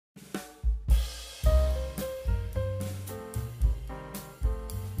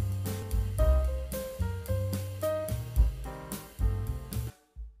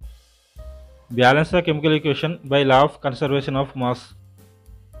Balance the chemical equation by law of conservation of mass.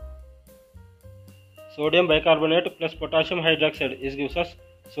 Sodium bicarbonate plus potassium hydroxide is gives us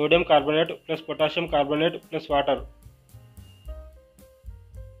sodium carbonate plus potassium carbonate plus water.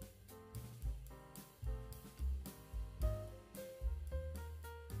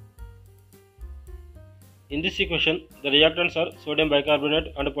 In this equation, the reactants are sodium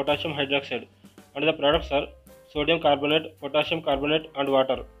bicarbonate and potassium hydroxide, and the products are sodium carbonate, potassium carbonate, and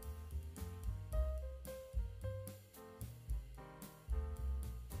water.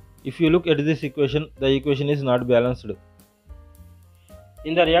 If you look at this equation, the equation is not balanced.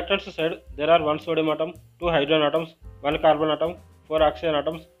 In the reactants side, there are 1 sodium atom, 2 hydrogen atoms, 1 carbon atom, 4 oxygen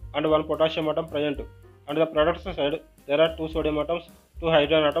atoms, and 1 potassium atom present. And the products side, there are 2 sodium atoms, 2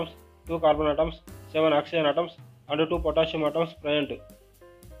 hydrogen atoms, 2 carbon atoms, 7 oxygen atoms, and 2 potassium atoms present.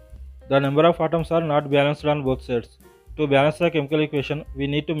 The number of atoms are not balanced on both sides. To balance the chemical equation, we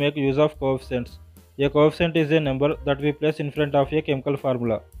need to make use of coefficients. A coefficient is a number that we place in front of a chemical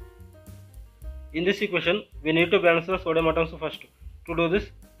formula. In this equation, we need to balance the sodium atoms first. To do this,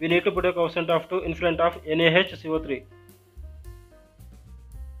 we need to put a coefficient of 2 in front of NaHCO3.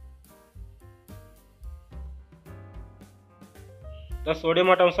 The sodium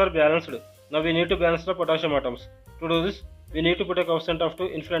atoms are balanced. Now we need to balance the potassium atoms. To do this, we need to put a coefficient of 2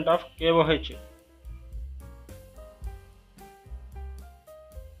 in front of KOH.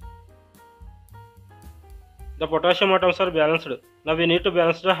 The potassium atoms are balanced. Now we need to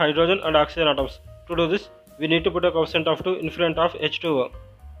balance the hydrogen and oxygen atoms. To do this, we need to put a coefficient of 2 in front of H2O.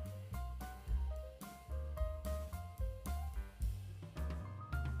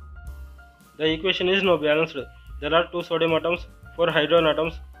 The equation is now balanced. There are 2 sodium atoms, 4 hydrogen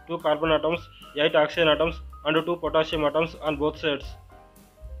atoms, 2 carbon atoms, 8 oxygen atoms, and 2 potassium atoms on both sides.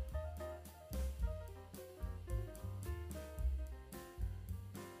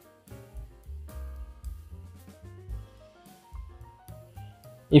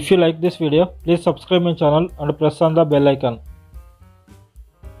 If you like this video, please subscribe my channel and press on the bell icon.